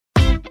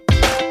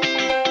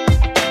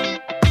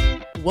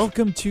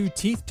Welcome to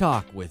Teeth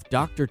Talk with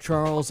Dr.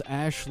 Charles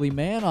Ashley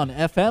Mann on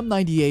FM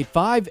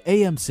 98.5,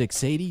 AM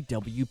 680,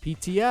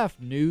 WPTF,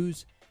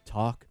 News,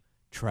 Talk,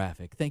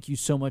 Traffic. Thank you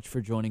so much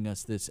for joining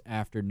us this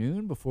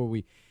afternoon. Before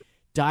we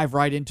dive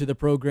right into the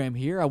program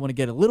here, I want to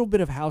get a little bit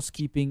of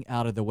housekeeping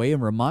out of the way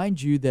and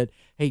remind you that,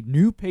 hey,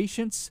 new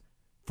patients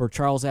for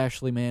Charles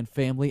Ashley Mann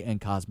Family and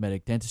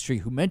Cosmetic Dentistry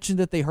who mentioned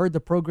that they heard the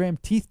program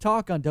Teeth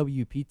Talk on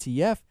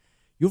WPTF,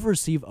 you'll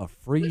receive a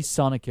free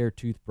Sonicare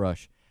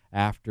toothbrush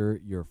after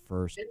your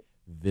first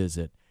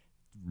visit.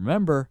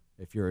 Remember,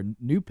 if you're a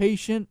new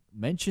patient,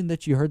 mention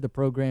that you heard the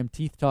program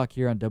Teeth Talk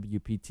here on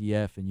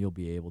WPTF, and you'll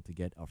be able to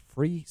get a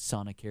free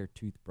Sonicare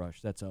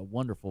toothbrush. That's a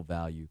wonderful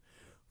value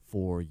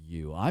for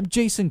you. I'm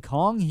Jason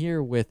Kong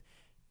here with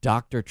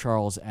Dr.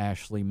 Charles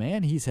Ashley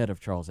Mann. He's head of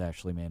Charles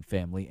Ashley Mann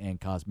Family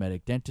and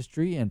Cosmetic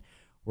Dentistry, and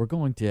we're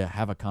going to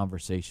have a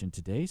conversation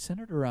today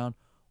centered around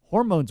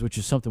hormones, which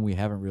is something we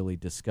haven't really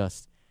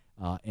discussed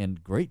in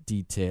great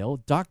detail.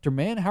 Dr.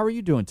 Mann, how are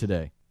you doing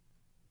today?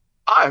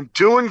 I'm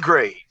doing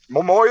great.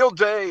 Memorial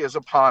Day is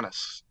upon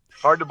us.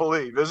 Hard to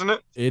believe, isn't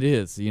it? It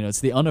is. You know,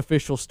 it's the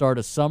unofficial start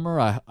of summer.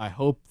 I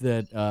hope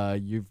that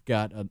you've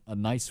got a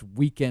nice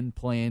weekend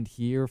planned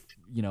here.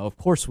 You know, of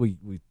course, we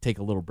take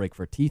a little break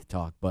for Teeth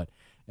Talk, but,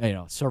 you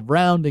know,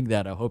 surrounding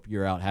that, I hope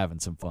you're out having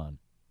some fun.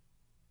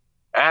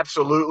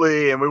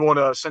 Absolutely. And we want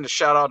to send a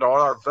shout out to all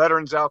our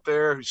veterans out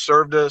there who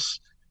served us,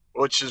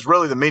 which is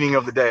really the meaning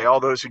of the day, all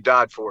those who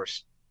died for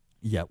us.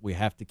 Yeah, we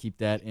have to keep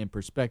that in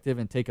perspective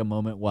and take a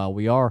moment while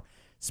we are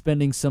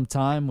spending some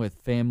time with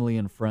family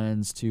and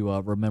friends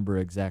to remember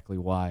exactly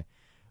why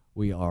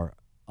we are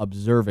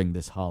observing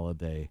this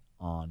holiday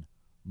on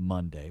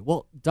Monday.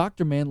 Well,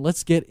 Dr. Mann,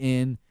 let's get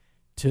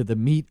into the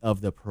meat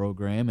of the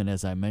program. And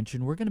as I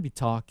mentioned, we're going to be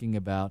talking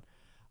about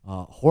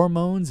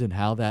hormones and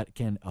how that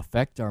can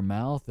affect our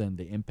mouth and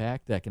the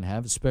impact that can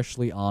have,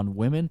 especially on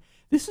women.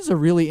 This is a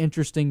really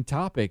interesting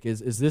topic.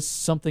 Is this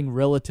something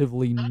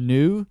relatively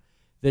new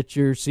that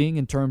you're seeing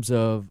in terms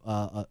of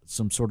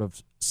some sort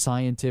of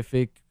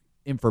scientific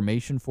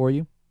information for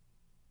you?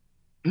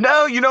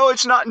 No,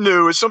 it's not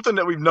new. It's something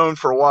that we've known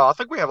for a while. I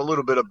think we have a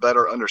little bit of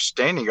better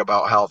understanding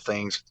about how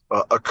things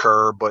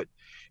occur. But,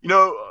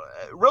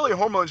 really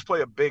hormones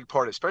play a big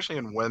part, especially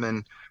in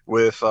women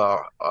with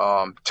with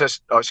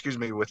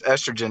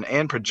estrogen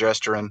and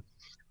progesterone.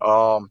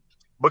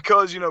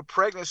 Because,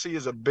 pregnancy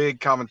is a big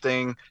common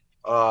thing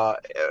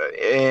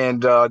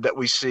and that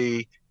we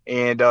see.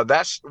 And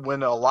that's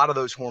when a lot of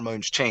those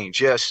hormones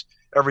change. Yes,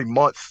 every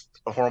month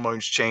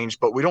hormones change,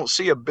 but we don't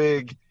see a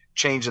big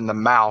change in the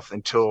mouth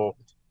until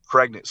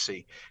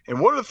pregnancy.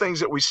 And one of the things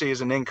that we see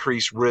is an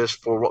increased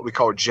risk for what we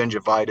call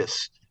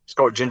gingivitis. It's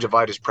called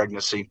gingivitis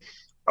pregnancy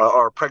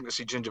or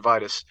pregnancy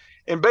gingivitis.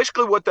 And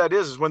basically what that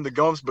is when the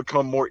gums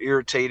become more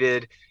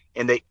irritated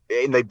and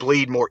they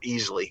bleed more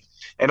easily.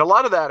 And a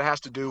lot of that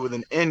has to do with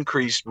an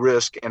increased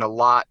risk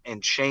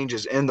and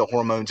changes in the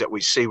hormones that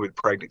we see with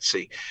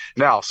pregnancy.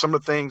 Now, some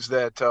of the things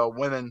that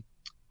women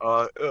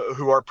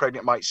who are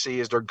pregnant might see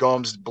is their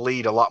gums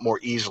bleed a lot more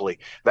easily.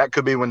 That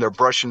could be when they're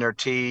brushing their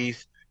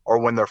teeth or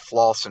when they're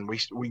flossing.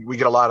 We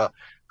get a lot of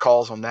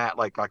calls on that,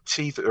 like my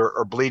teeth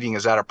are bleeding.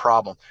 Is that a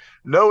problem?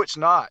 No, it's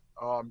not.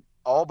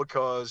 All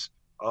because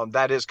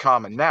that is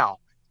common. Now,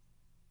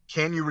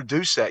 can you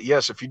reduce that?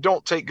 Yes, if you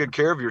don't take good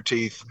care of your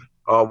teeth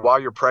while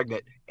you're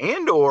pregnant,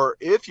 and or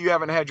if you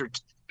haven't had your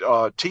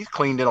teeth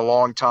cleaned in a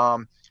long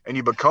time and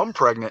you become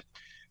pregnant,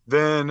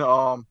 then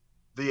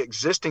the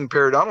existing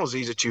periodontal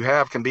disease that you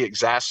have can be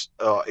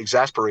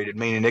exasperated,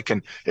 meaning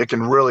it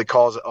can really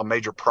cause a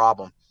major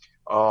problem.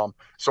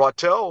 So I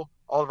tell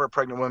all of our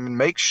pregnant women,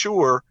 make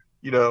sure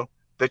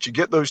that you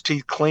get those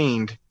teeth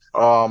cleaned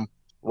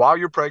while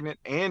you're pregnant.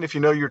 And if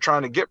you're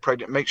trying to get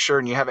pregnant, make sure,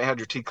 and you haven't had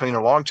your teeth cleaned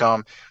in a long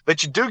time,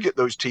 that you do get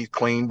those teeth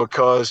cleaned,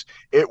 because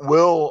it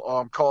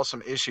will cause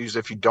some issues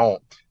if you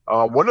don't.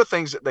 One of the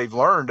things that they've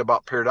learned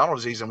about periodontal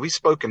disease, and we've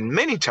spoken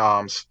many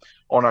times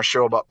on our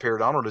show about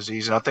periodontal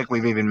disease, and I think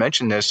we've even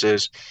mentioned this,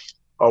 is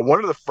one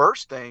of the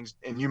first things,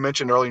 and you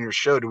mentioned earlier in your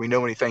show, do we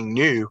know anything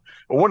new?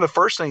 Well, one of the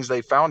first things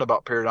they found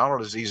about periodontal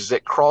disease is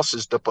it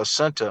crosses the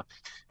placenta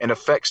and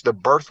affects the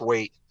birth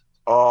weight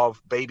of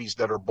babies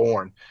that are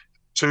born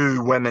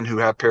to women who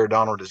have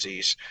periodontal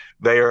disease.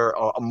 They are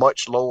a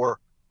much lower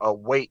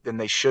weight than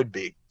they should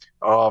be.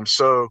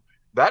 So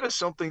that is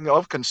something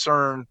of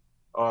concern,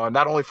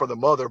 not only for the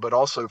mother, but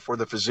also for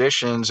the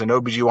physicians and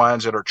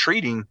OBGYNs that are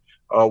treating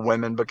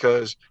women,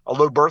 because a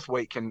low birth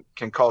weight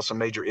can cause some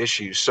major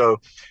issues. So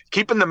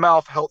keeping the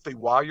mouth healthy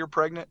while you're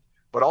pregnant,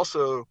 but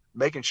also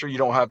making sure you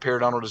don't have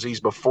periodontal disease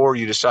before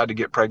you decide to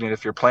get pregnant,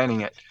 if you're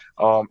planning it,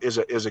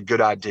 is a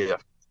good idea.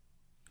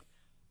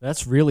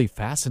 That's really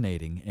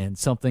fascinating, and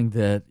something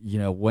that,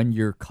 when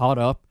you're caught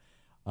up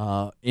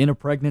in a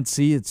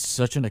pregnancy, it's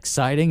such an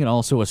exciting and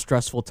also a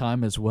stressful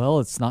time as well.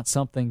 It's not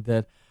something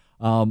that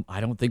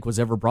I don't think was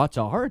ever brought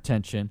to our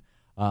attention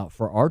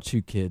for our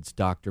two kids,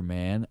 Dr.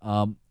 Mann.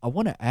 I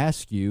want to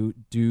ask you,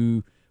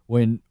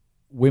 when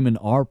women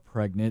are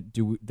pregnant,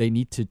 do they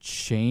need to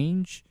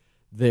change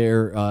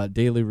their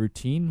daily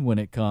routine when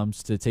it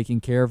comes to taking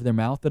care of their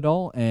mouth at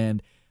all?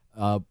 And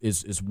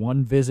is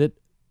one visit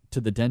to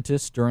the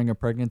dentist during a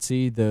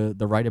pregnancy the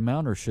right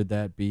amount, or should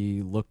that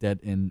be looked at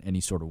in any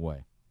sort of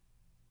way?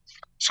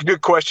 It's a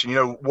good question.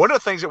 One of the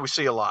things that we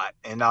see a lot,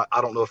 and I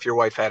don't know if your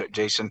wife had it,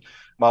 Jason.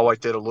 My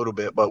wife did a little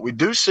bit, but we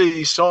do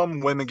see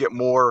some women get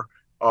more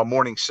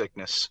morning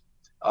sickness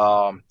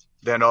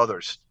than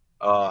others.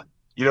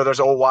 There's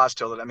an old wise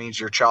tale that means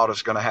your child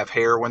is going to have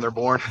hair when they're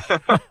born.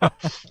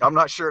 I'm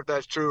not sure if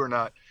that's true or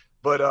not,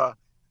 but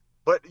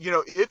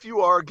if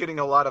you are getting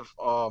a lot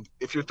of,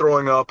 if you're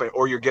throwing up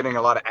or you're getting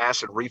a lot of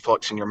acid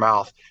reflux in your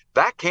mouth,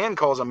 that can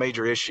cause a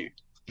major issue.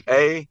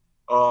 It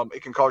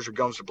can cause your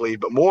gums to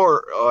bleed, but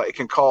more, it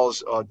can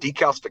cause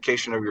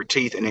decalcification of your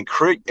teeth and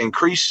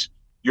increase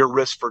your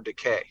risk for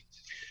decay.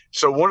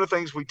 So one of the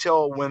things we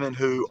tell women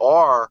who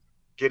are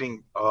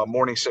getting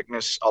morning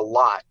sickness a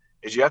lot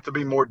is you have to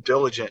be more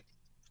diligent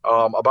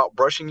about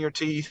brushing your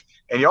teeth,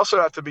 and you also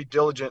have to be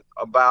diligent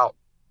about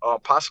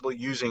possibly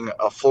using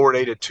a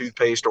fluoridated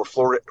toothpaste or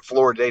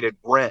fluoridated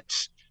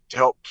rinse to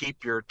help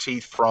keep your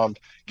teeth from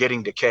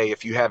getting decay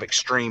if you have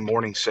extreme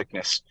morning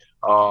sickness.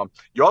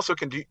 You also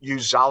can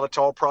use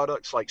xylitol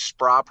products like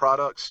Spry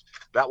products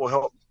that will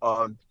help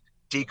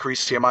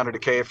decrease the amount of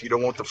decay if you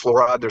don't want the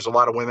fluoride. There's a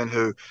lot of women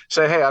who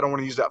say, hey, I don't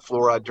want to use that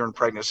fluoride during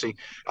pregnancy.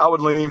 I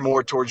would lean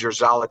more towards your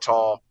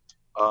xylitol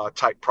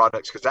type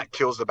products because that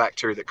kills the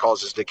bacteria that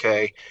causes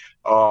decay.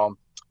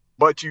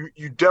 But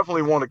you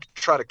definitely want to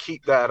try to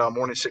keep that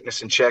morning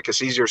sickness in check.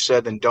 It's easier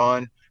said than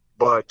done,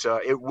 but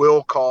it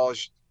will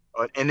cause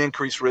an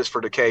increased risk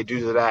for decay due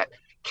to that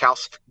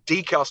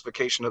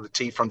decalcification of the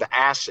teeth from the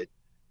acid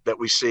that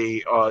we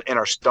see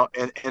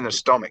in the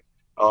stomach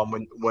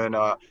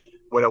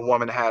when a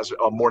woman has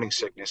a morning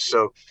sickness.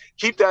 So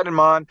keep that in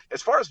mind.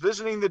 As far as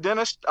visiting the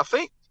dentist, I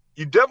think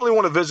you definitely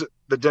want to visit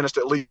the dentist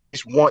at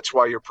least once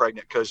while you're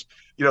pregnant because,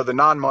 the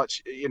 9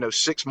 months,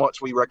 6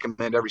 months, we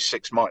recommend every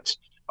 6 months.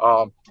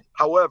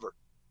 However,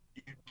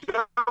 you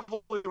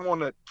definitely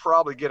want to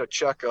probably get a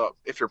checkup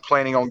if you're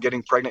planning on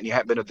getting pregnant and you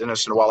haven't been to the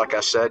dentist in a while, like I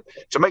said,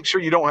 to make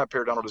sure you don't have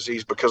periodontal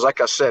disease. Because like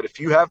I said, if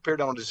you have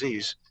periodontal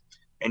disease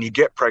and you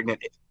get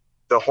pregnant,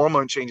 the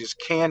hormone changes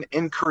can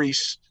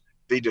increase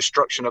the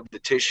destruction of the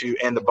tissue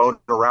and the bone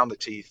around the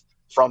teeth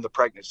from the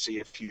pregnancy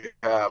if you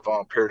have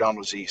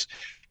periodontal disease.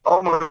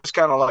 Almost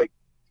kind of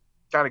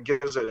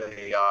gives it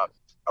a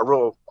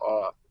real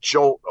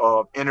jolt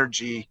of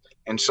energy.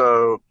 And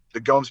so the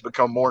gums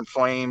become more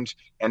inflamed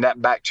and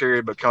that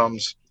bacteria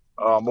becomes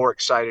more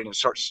excited and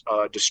starts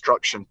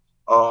destruction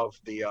of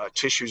the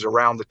tissues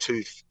around the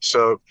tooth.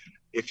 So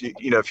if you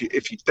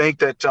think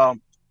that,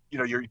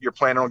 you're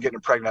planning on getting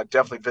pregnant, I'd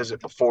definitely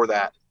visit before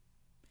that.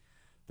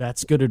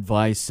 That's good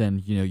advice.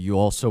 And, you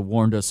also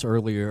warned us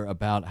earlier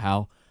about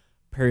how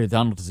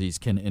periodontal disease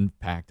can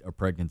impact a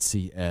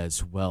pregnancy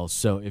as well.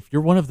 So if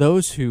you're one of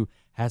those who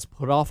has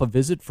put off a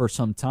visit for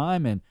some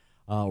time, and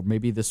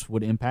maybe this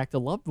would impact a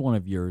loved one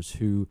of yours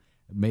who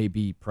may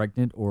be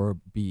pregnant or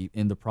be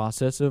in the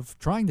process of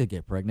trying to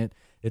get pregnant,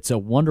 it's a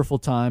wonderful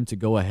time to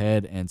go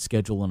ahead and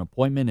schedule an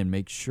appointment and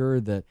make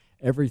sure that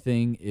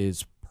everything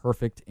is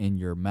perfect in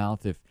your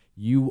mouth. If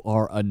you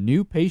are a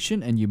new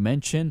patient and you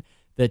mention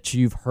that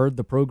you've heard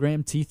the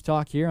program Teeth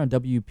Talk here on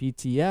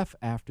WPTF,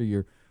 after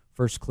your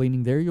first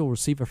cleaning there, you'll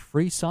receive a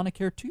free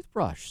Sonicare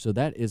toothbrush. So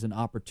that is an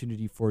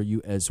opportunity for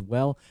you as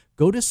well.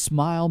 Go to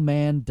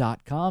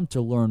smileman.com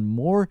to learn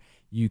more.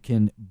 You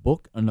can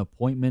book an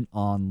appointment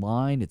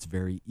online. It's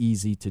very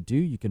easy to do.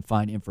 You can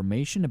find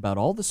information about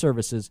all the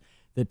services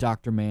that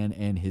Dr. Mann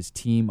and his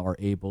team are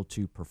able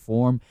to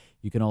perform.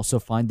 You can also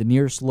find the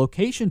nearest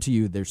location to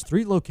you. There's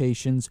 3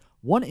 locations,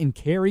 one in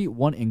Cary,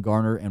 one in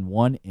Garner, and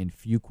one in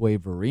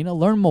Fuquay-Varina.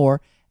 Learn more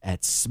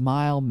at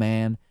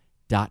smileman.com.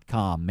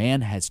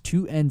 Man has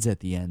 2 N's at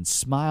the end,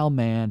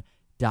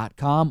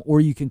 smileman.com, or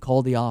you can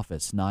call the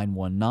office,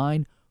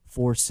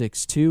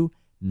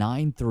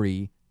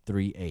 919-462-9338.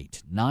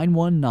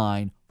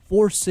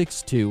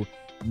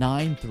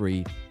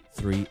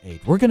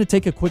 919-462-9338. We're going to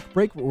take a quick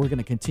break, but we're going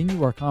to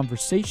continue our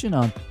conversation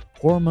on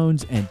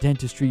hormones and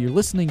dentistry. You're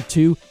listening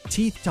to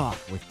Teeth Talk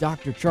with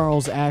Dr.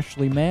 Charles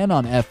Ashley Mann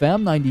on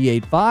FM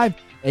 98.5,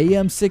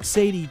 AM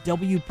 680,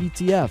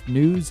 WPTF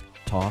News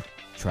Talk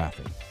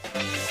Traffic.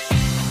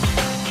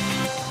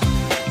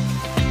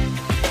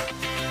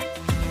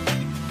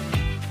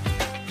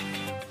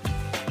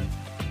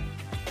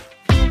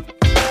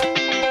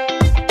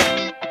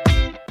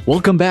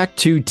 Welcome back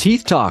to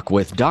Teeth Talk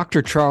with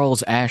Dr.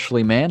 Charles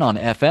Ashley Mann on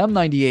FM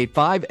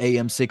 98.5,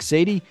 AM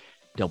 680,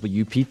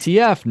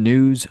 WPTF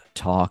News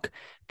Talk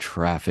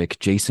Traffic.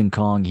 Jason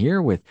Kong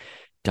here with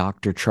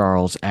Dr.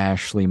 Charles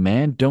Ashley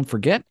Mann. Don't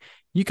forget,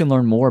 you can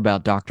learn more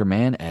about Dr.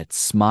 Mann at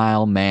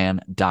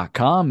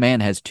smileman.com.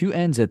 Mann has 2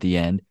 N's at the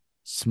end,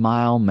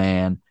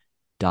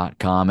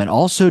 smileman.com. And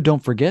also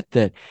don't forget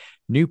that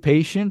new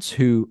patients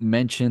who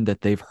mention that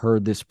they've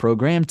heard this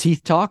program,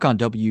 Teeth Talk on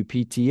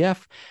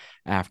WPTF,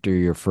 after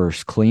your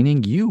first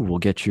cleaning, you will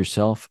get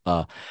yourself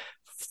a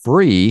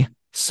free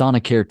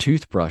Sonicare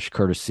toothbrush,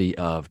 courtesy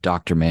of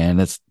Dr. Mann.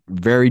 That's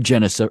very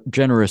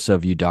generous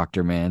of you,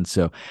 Dr. Mann.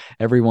 So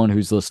everyone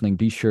who's listening,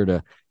 be sure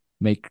to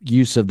make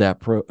use of that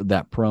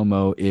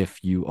promo if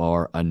you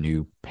are a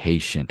new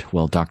patient.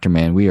 Well, Dr.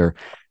 Mann, we are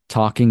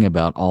talking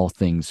about all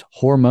things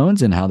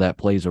hormones and how that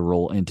plays a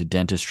role into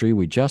dentistry.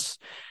 We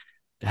just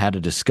had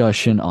a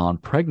discussion on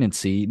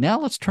pregnancy. Now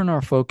let's turn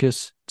our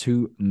focus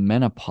to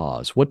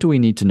menopause. What do we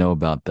need to know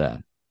about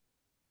that?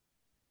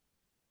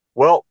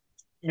 Well,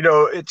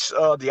 it's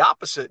the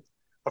opposite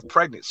of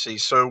pregnancy.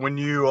 So when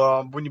you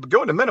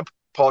go into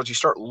menopause, you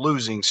start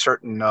losing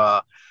certain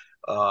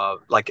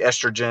like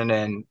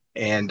estrogen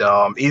and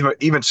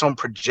even some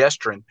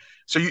progesterone.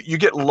 So you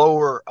get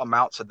lower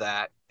amounts of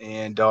that,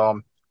 and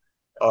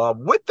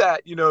with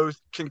that,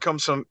 can come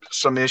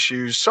some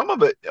issues. Some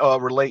of it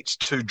relates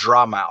to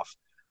dry mouth.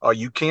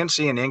 You can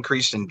see an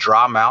increase in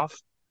dry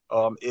mouth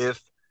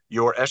if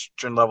your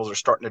estrogen levels are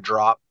starting to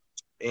drop.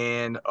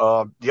 And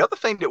the other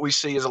thing that we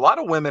see is a lot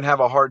of women have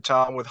a hard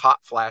time with hot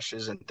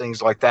flashes and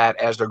things like that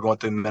as they're going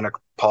through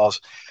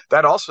menopause.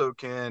 That also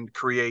can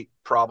create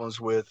problems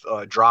with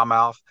dry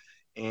mouth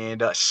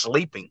and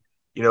sleeping.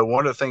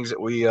 One of the things that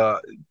we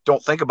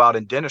don't think about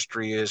in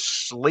dentistry is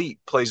sleep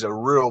plays a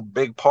real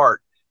big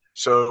part.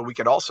 So we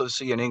could also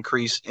see an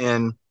increase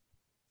in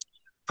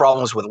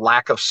problems with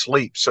lack of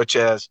sleep, such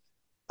as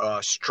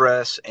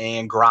stress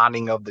and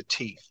grinding of the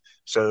teeth.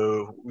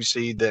 So we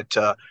see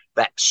that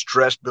that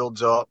stress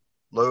builds up,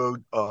 low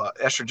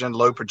estrogen,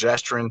 low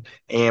progesterone,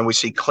 and we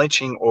see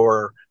clenching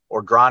or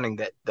grinding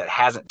that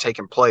hasn't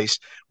taken place,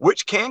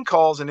 which can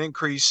cause an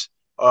increase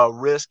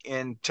risk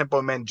in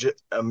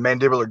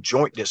temporomandibular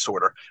joint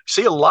disorder.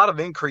 See a lot of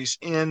increase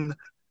in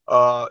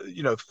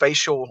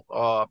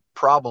facial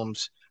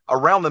problems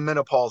around the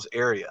menopause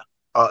area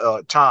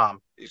time.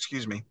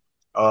 Excuse me.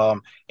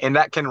 And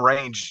that can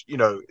range,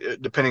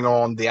 depending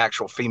on the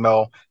actual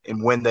female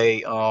and when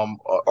they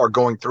are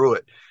going through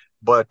it.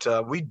 But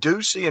we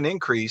do see an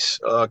increase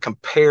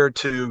compared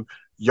to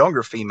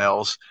younger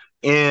females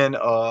in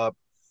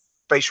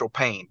facial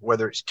pain,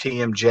 whether it's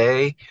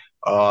TMJ,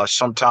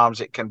 sometimes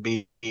it can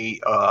be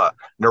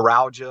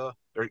neuralgia.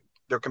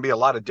 There can be a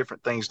lot of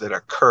different things that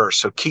occur.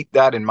 So keep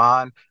that in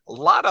mind. A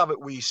lot of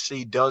it we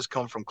see does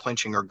come from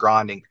clenching or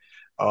grinding.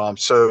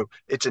 So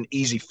it's an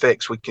easy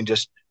fix. We can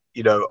just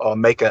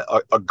make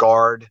a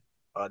guard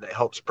that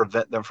helps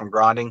prevent them from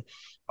grinding.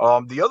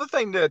 The other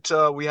thing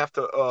that we have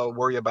to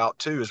worry about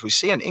too is we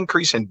see an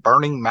increase in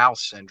burning mouth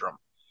syndrome,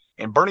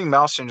 and burning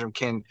mouth syndrome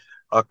can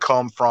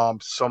come from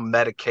some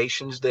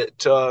medications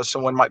that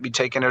someone might be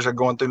taking as they're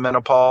going through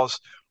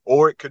menopause,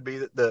 or it could be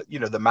that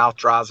the mouth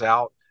dries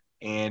out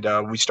and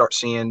we start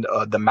seeing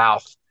the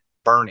mouth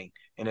burning,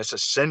 and it's a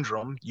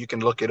syndrome. You can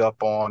look it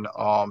up on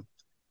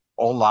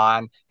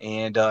online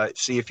and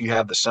see if you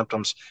have the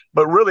symptoms.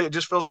 But really, it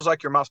just feels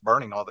like your mouth's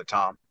burning all the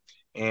time.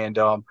 And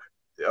uh,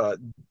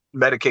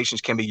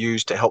 medications can be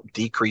used to help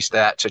decrease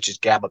that, such as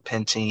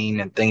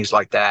gabapentin and things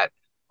like that,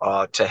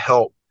 to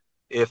help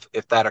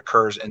if that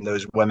occurs in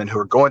those women who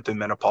are going through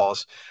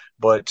menopause.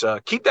 But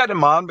keep that in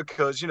mind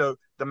because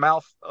the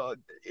mouth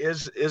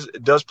is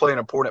does play an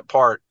important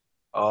part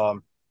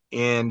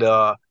in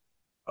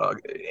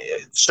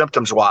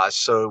symptoms wise.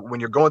 So when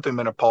you're going through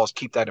menopause,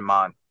 keep that in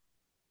mind.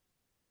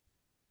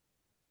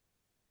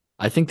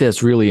 I think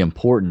that's really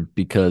important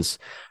because,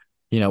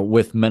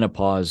 with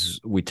menopause,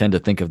 we tend to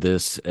think of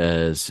this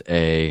as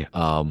a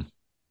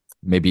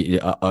maybe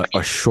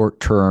a short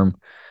term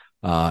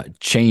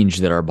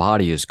change that our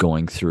body is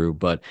going through,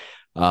 but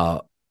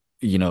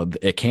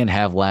it can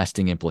have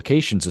lasting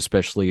implications,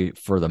 especially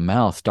for the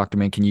mouth. Dr.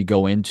 Mann, can you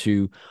go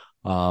into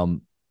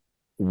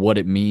what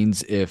it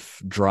means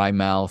if dry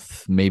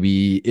mouth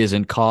maybe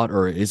isn't caught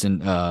or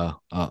isn't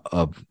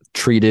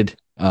treated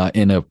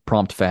in a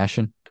prompt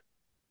fashion?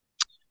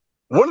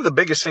 One of the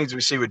biggest things we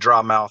see with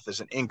dry mouth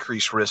is an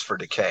increased risk for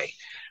decay.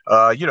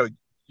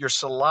 Your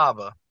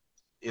saliva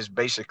is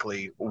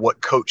basically what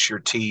coats your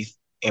teeth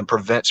and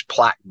prevents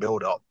plaque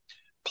buildup.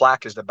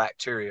 Plaque is the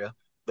bacteria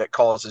that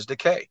causes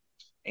decay.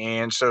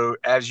 And so,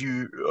 as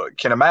you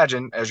can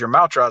imagine, as your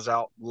mouth dries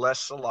out, less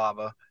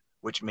saliva,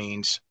 which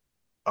means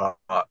a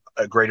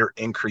greater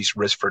increased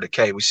risk for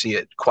decay. We see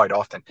it quite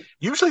often.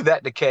 Usually,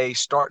 that decay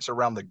starts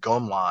around the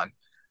gum line.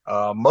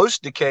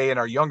 Most decay in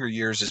our younger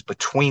years is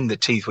between the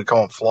teeth. We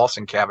call them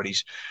flossing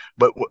cavities.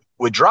 But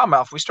with dry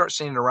mouth, we start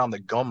seeing it around the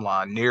gum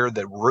line near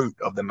the root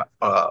of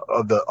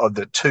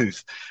the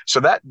tooth. So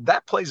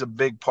that plays a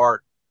big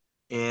part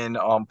in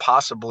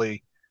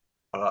possibly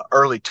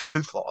early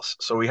tooth loss.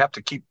 So we have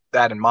to keep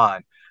that in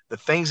mind. The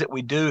things that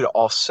we do to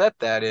offset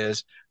that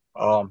is,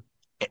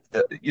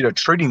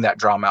 treating that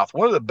dry mouth.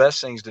 One of the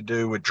best things to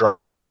do with dry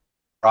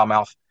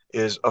mouth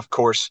is, of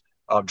course,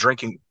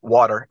 drinking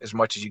water as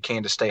much as you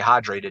can to stay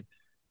hydrated.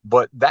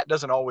 But that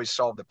doesn't always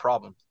solve the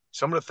problem.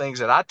 Some of the things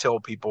that I tell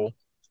people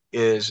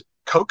is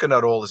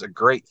coconut oil is a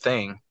great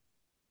thing.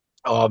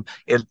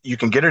 You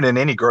can get it in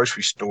any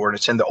grocery store, and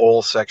it's in the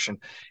oil section.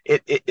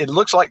 It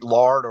looks like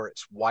lard or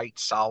it's white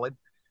solid,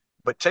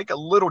 but take a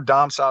little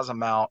dime size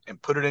amount and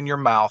put it in your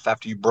mouth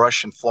after you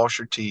brush and floss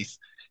your teeth,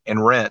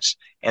 and rinse.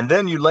 And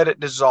then you let it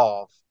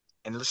dissolve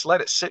and just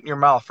let it sit in your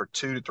mouth for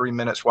 2 to 3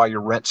 minutes while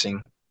you're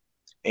rinsing,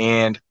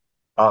 and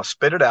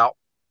spit it out.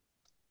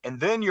 And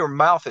then your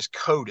mouth is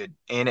coated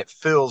and it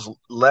feels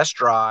less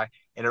dry.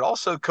 And it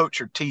also coats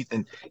your teeth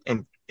and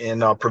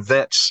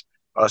prevents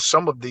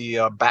some of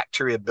the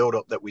bacteria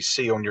buildup that we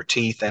see on your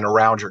teeth and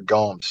around your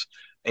gums.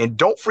 And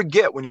don't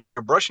forget, when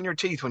you're brushing your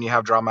teeth, when you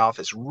have dry mouth,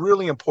 it's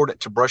really important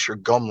to brush your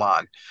gum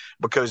line,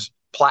 because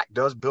plaque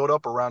does build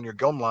up around your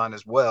gum line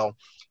as well.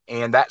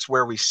 And that's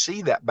where we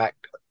see that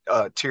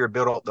bacteria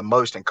build up the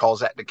most and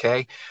cause that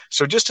decay.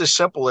 So just as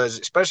simple as,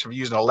 especially if you're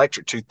using an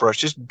electric toothbrush,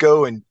 just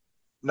go and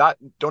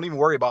don't even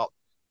worry about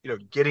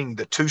getting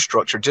the tooth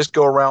structure. Just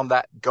go around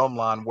that gum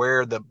line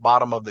where the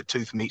bottom of the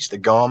tooth meets the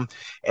gum,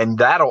 and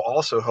that'll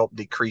also help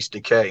decrease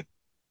decay.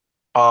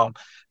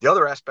 The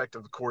other aspect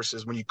of the course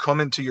is when you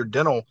come into your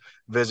dental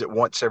visit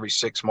once every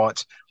 6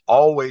 months,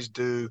 always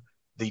do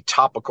the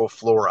topical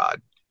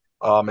fluoride.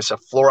 It's a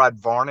fluoride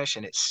varnish,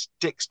 and it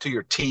sticks to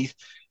your teeth,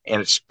 and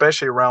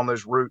especially around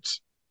those roots,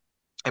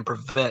 and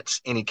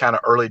prevents any kind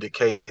of early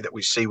decay that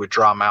we see with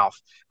dry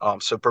mouth.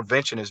 So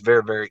prevention is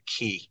very, very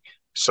key.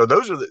 So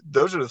those are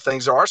the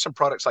things. There are some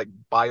products like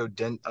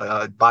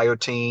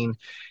Biotene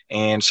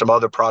and some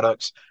other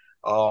products.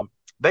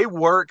 They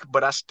work,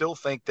 but I still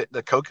think that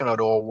the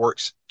coconut oil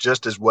works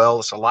just as well.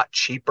 It's a lot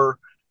cheaper,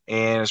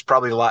 and it's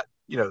probably a lot,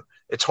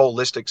 it's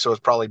holistic, so it's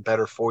probably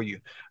better for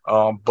you.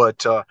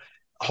 But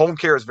home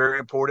care is very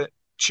important.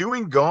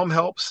 Chewing gum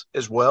helps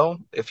as well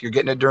if you're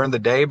getting it during the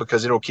day,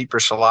 because it'll keep your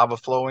saliva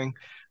flowing.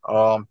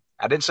 I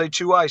didn't say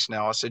chew ice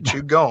now. I said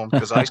chew gum,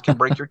 because ice can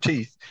break your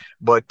teeth.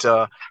 But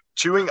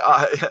chewing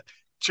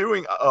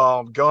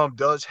gum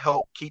does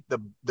help keep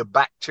the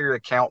bacteria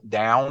count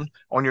down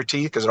on your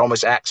teeth, because it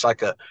almost acts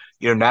like a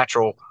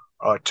natural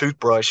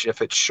toothbrush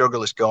if it's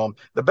sugarless gum.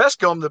 The best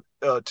gum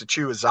to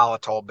chew is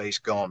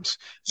xylitol-based gums.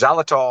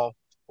 Xylitol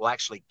will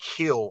actually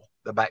kill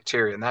the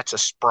bacteria, and that's a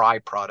Spry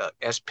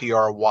product,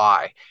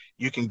 SPRY.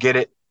 You can get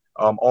it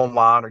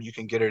online, or you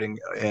can get it in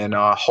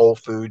Whole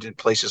Foods and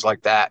places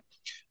like that.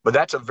 But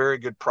that's a very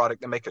good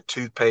product to make a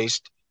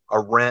toothpaste,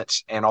 a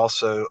rinse, and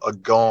also a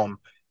gum.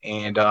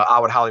 And I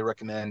would highly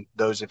recommend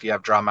those if you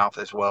have dry mouth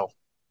as well.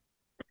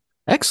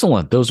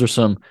 Excellent. Those are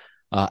some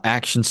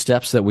action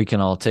steps that we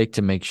can all take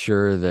to make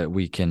sure that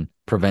we can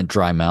prevent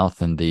dry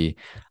mouth and the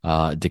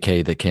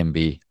decay that can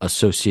be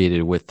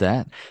associated with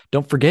that.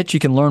 Don't forget, you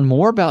can learn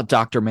more about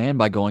Dr. Mann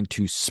by going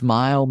to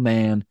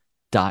smileman.com.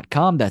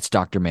 That's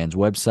Dr. Mann's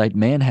website.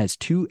 Mann has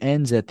two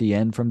N's at the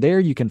end. From there,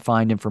 you can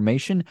find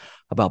information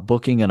about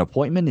booking an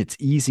appointment. It's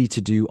easy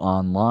to do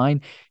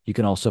online. You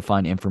can also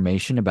find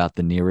information about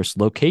the nearest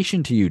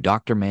location to you.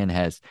 Dr. Mann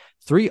has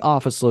 3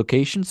 office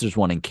locations. There's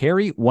one in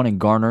Cary, one in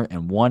Garner,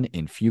 and one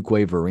in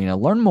Fuquay Varina.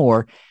 Learn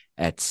more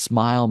at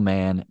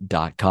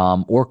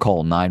smileman.com or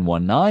call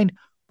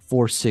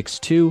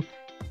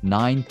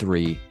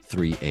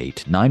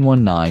 919-462-9338.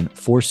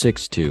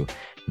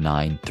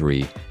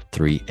 919-462-9338.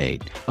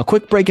 A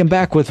quick break and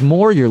back with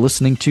more. You're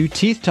listening to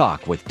Teeth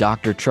Talk with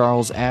Dr.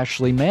 Charles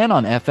Ashley Mann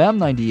on FM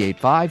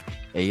 98.5,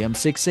 AM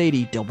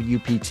 680,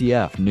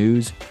 WPTF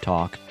News,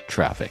 Talk,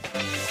 Traffic.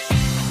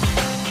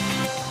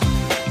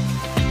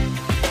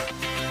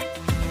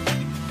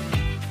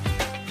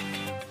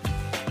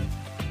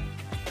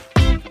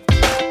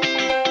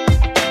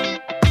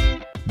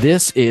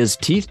 This is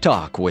Teeth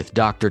Talk with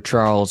Dr.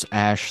 Charles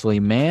Ashley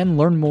Mann.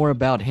 Learn more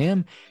about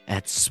him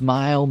at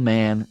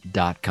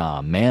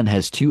smileman.com. Mann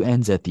has 2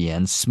 N's at the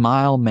end,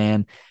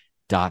 smileman.com.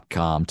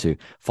 To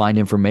find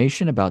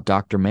information about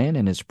Dr. Mann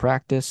and his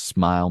practice,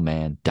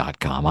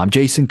 smileman.com. I'm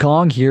Jason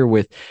Kong here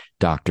with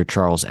Dr.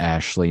 Charles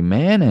Ashley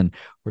Mann, and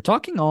we're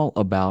talking all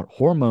about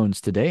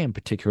hormones today, in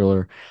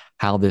particular,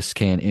 how this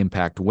can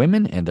impact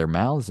women and their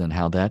mouths, and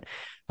how that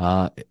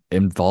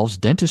involves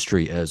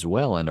dentistry as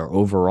well and our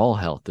overall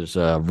health. There's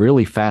a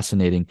really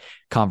fascinating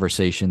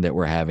conversation that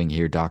we're having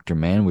here, Dr.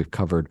 Mann. We've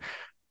covered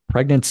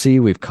pregnancy,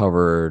 we've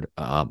covered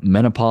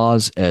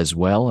menopause as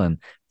well, and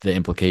the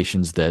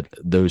implications that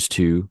those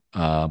two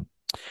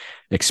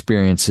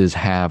experiences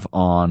have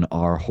on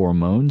our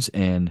hormones.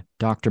 And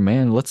Dr.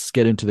 Mann, let's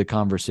get into the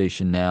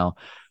conversation now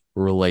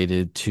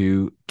related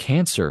to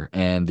cancer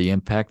and the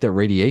impact that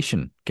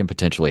radiation can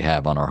potentially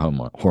have on our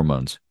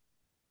hormones.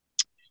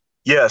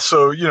 Yeah,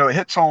 so it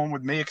hits home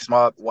with me because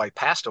my wife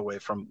passed away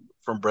from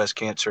breast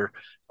cancer.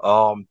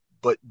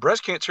 But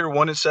breast cancer,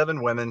 1 in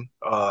 7 women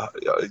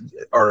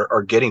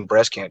are getting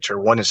breast cancer.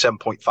 1 in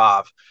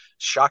 7.5,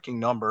 shocking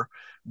number.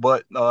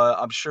 But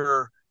I'm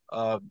sure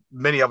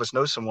many of us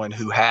know someone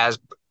who has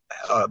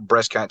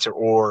breast cancer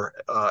or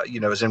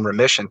is in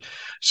remission.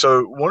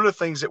 So one of the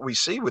things that we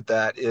see with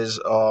that is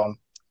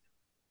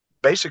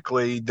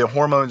basically the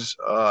hormones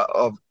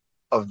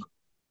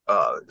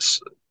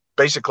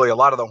basically a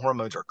lot of the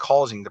hormones are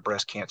causing the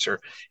breast cancer.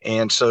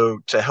 And so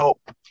to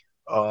help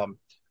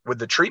with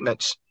the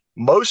treatments,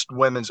 most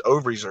women's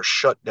ovaries are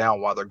shut down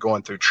while they're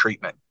going through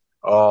treatment.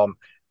 And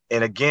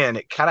again,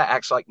 it kind of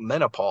acts like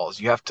menopause.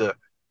 You have to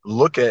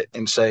look at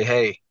and say,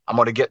 hey, I'm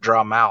going to get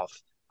dry mouth.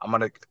 I'm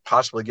going to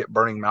possibly get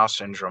burning mouth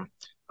syndrome.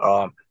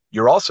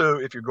 You're also,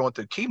 if you're going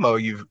through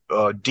chemo, you've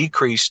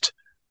decreased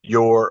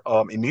your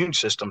immune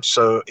system.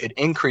 So it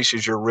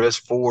increases your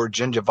risk for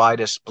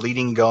gingivitis,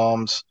 bleeding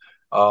gums,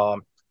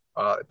 um,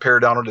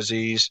 periodontal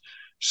disease.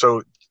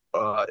 So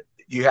uh,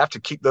 you have to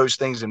keep those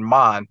things in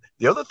mind.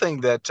 The other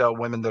thing that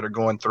women that are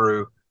going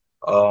through,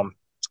 um,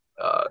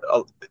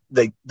 uh,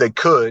 they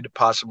could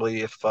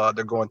possibly, if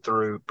they're going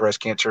through breast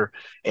cancer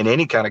and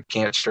any kind of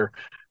cancer,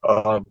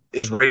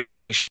 is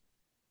radiation.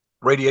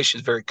 Radiation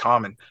is very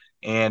common,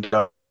 and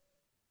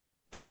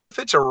if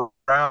it's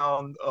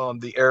around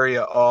the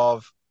area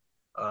of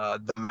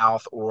the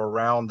mouth or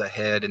around the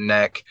head and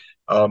neck,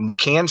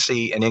 can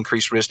see an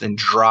increased risk in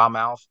dry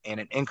mouth and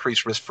an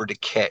increased risk for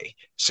decay,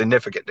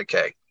 significant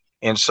decay.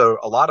 And so,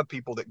 a lot of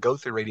people that go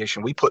through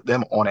radiation, we put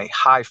them on a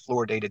high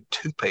fluoridated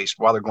toothpaste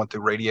while they're going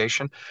through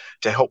radiation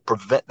to help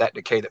prevent that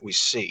decay that we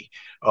see.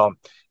 Um,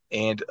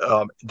 and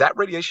that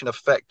radiation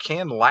effect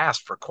can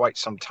last for quite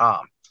some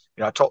time.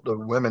 I talk to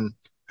women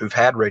who've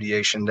had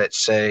radiation that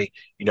say,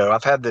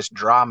 I've had this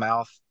dry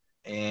mouth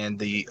and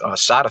the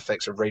side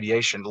effects of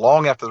radiation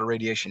long after the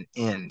radiation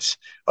ends,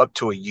 up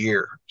to a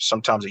year,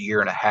 sometimes a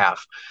year and a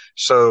half.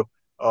 So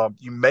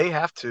you may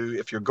have to,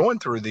 if you're going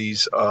through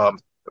these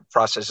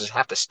processes,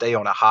 have to stay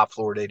on a high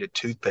fluoridated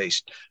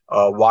toothpaste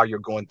while you're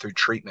going through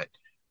treatment.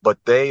 But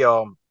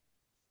the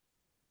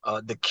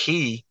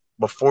key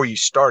before you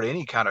start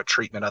any kind of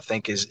treatment, I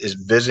think, is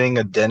visiting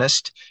a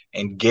dentist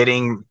and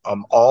getting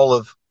all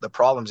of the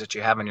problems that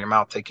you have in your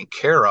mouth taken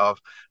care of,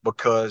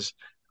 because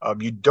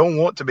you don't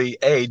want to be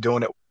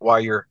doing it while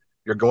you're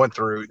going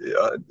through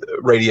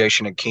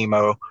radiation and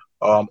chemo,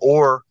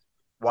 or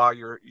while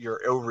your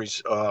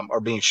ovaries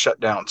are being shut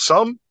down.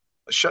 Some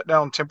shut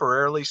down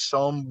temporarily.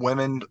 Some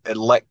women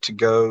elect to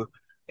go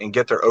and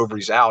get their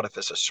ovaries out if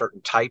it's a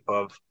certain type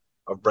of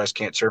breast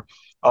cancer.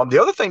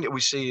 The other thing that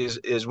we see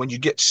is when you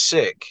get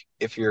sick,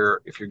 if you're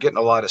getting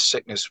a lot of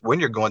sickness when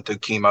you're going through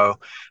chemo,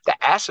 the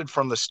acid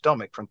from the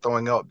stomach from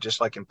throwing up,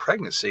 just like in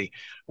pregnancy,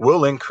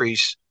 will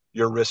increase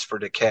your risk for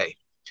decay.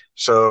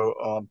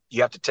 So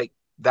you have to take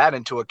that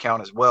into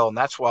account as well, and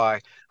that's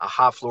why a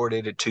high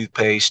fluoridated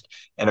toothpaste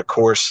and, of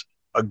course,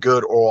 a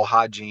good oral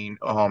hygiene,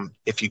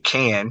 if you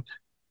can,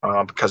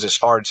 because it's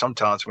hard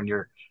sometimes when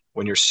you're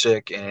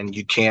sick and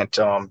you can't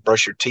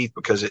brush your teeth,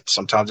 because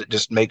sometimes it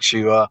just makes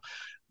you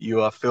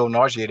feel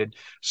nauseated.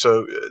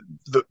 So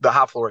the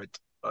high fluoride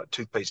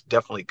toothpaste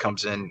definitely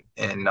comes in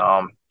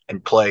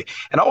play.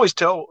 And I always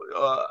tell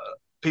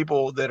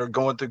people that are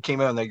going through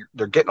chemo and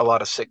they're getting a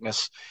lot of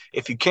sickness,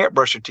 if you can't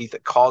brush your teeth,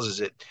 it causes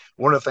it.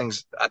 One of the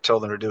things I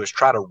tell them to do is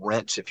try to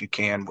rinse, if you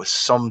can, with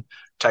some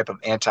type of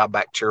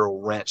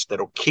antibacterial rinse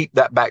that'll keep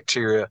that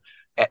bacteria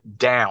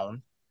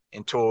down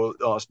until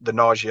the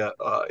nausea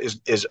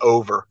is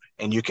over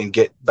and you can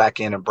get back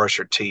in and brush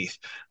your teeth.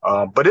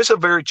 But it's a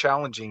very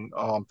challenging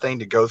thing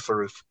to go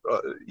through,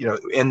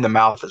 in the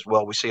mouth as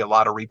well. We see a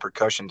lot of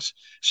repercussions,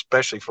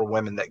 especially for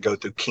women that go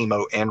through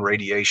chemo and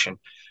radiation.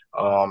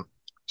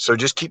 So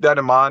just keep that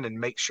in mind and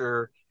make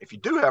sure, if you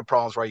do have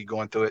problems while you're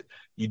going through it,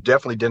 you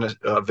definitely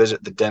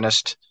visit the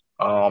dentist.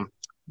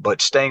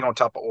 But staying on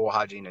top of oral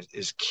hygiene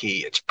is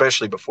key,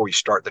 especially before you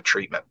start the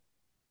treatment.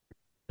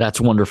 That's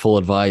wonderful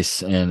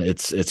advice, and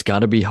it's got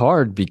to be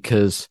hard,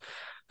 because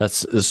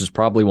this is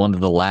probably one of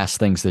the last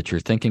things that you're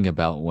thinking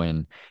about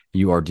when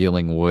you are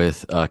dealing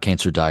with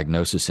cancer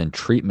diagnosis and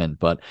treatment.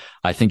 But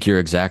I think you're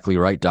exactly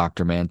right,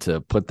 Dr. Mann,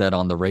 to put that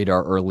on the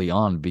radar early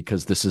on,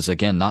 because this is,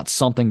 again, not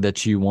something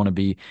that you want to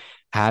be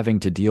having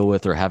to deal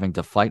with or having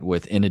to fight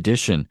with in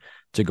addition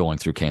to going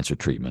through cancer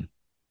treatment.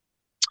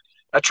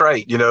 That's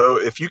right.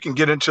 If you can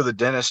get into the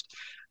dentist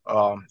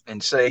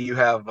and say you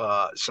have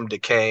some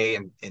decay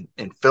and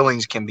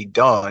fillings can be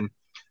done.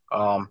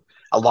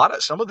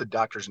 Some of the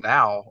doctors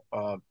now,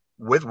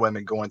 with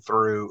women going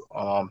through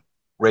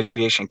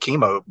radiation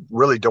chemo,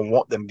 really don't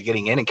want them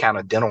getting any kind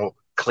of dental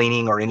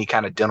cleaning or any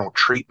kind of dental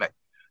treatment,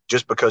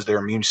 just because their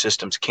immune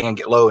systems can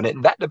get low.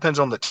 And that depends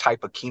on the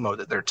type of chemo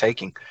that they're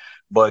taking.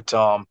 But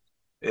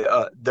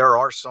there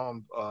are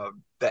some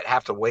that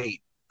have to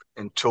wait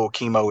until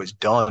chemo is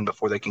done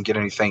before they can get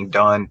anything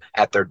done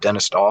at their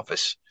dentist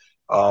office.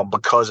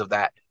 Because of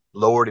that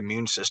lowered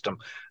immune system.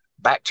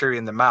 Bacteria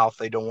in the mouth,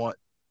 they don't want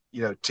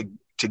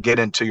to get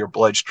into your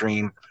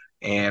bloodstream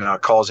and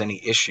cause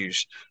any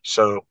issues.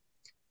 So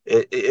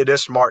it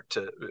is smart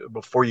to,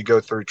 before you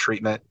go through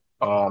treatment,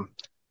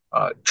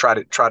 try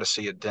to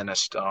see a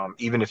dentist,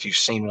 even if you've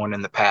seen one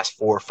in the past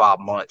 4 or 5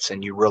 months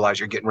and you realize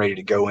you're getting ready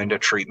to go into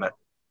treatment.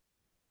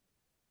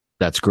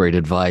 That's great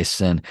advice.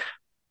 And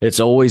it's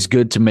always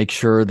good to make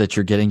sure that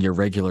you're getting your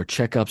regular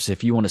checkups.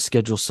 If you want to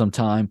schedule some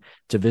time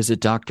to visit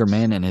Dr.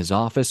 Mann in his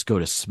office, go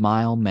to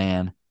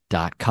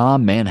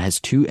smileman.com. Mann has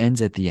 2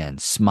 N's at the end,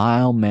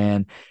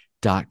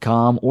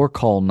 smileman.com, or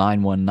call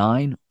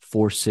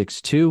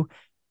 919-462-9338,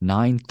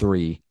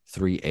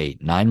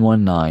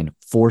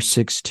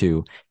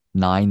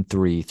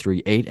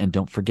 919-462-9338. And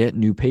don't forget,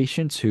 new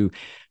patients who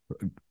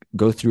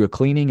go through a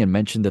cleaning and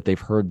mention that they've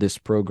heard this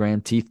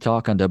program, Teeth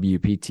Talk on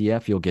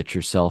WPTF, you'll get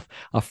yourself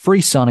a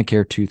free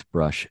Sonicare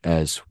toothbrush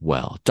as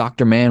well.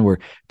 Dr. Mann, we're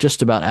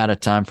just about out of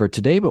time for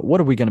today, but what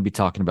are we going to be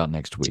talking about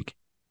next week?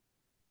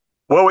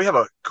 Well, we have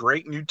a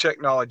great new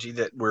technology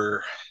that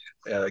we're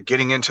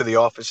getting into the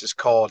office. It's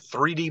called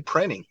 3D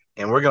printing.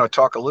 And we're going to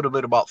talk a little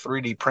bit about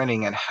 3D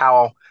printing and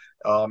how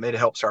it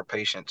helps our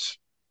patients.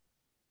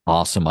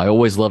 Awesome. I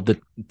always love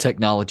the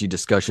technology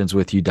discussions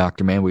with you,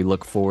 Dr. Mann. We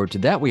look forward to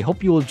that. We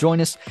hope you will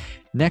join us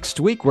next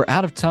week. We're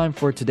out of time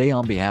for today.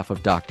 On behalf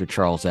of Dr.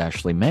 Charles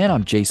Ashley Mann,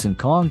 I'm Jason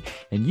Kong,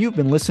 and you've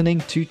been listening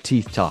to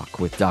Teeth Talk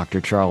with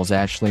Dr. Charles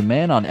Ashley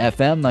Mann on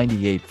FM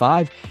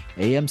 98.5,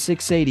 AM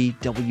 680,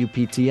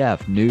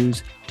 WPTF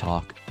News,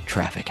 Talk,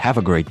 Traffic. Have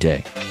a great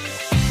day.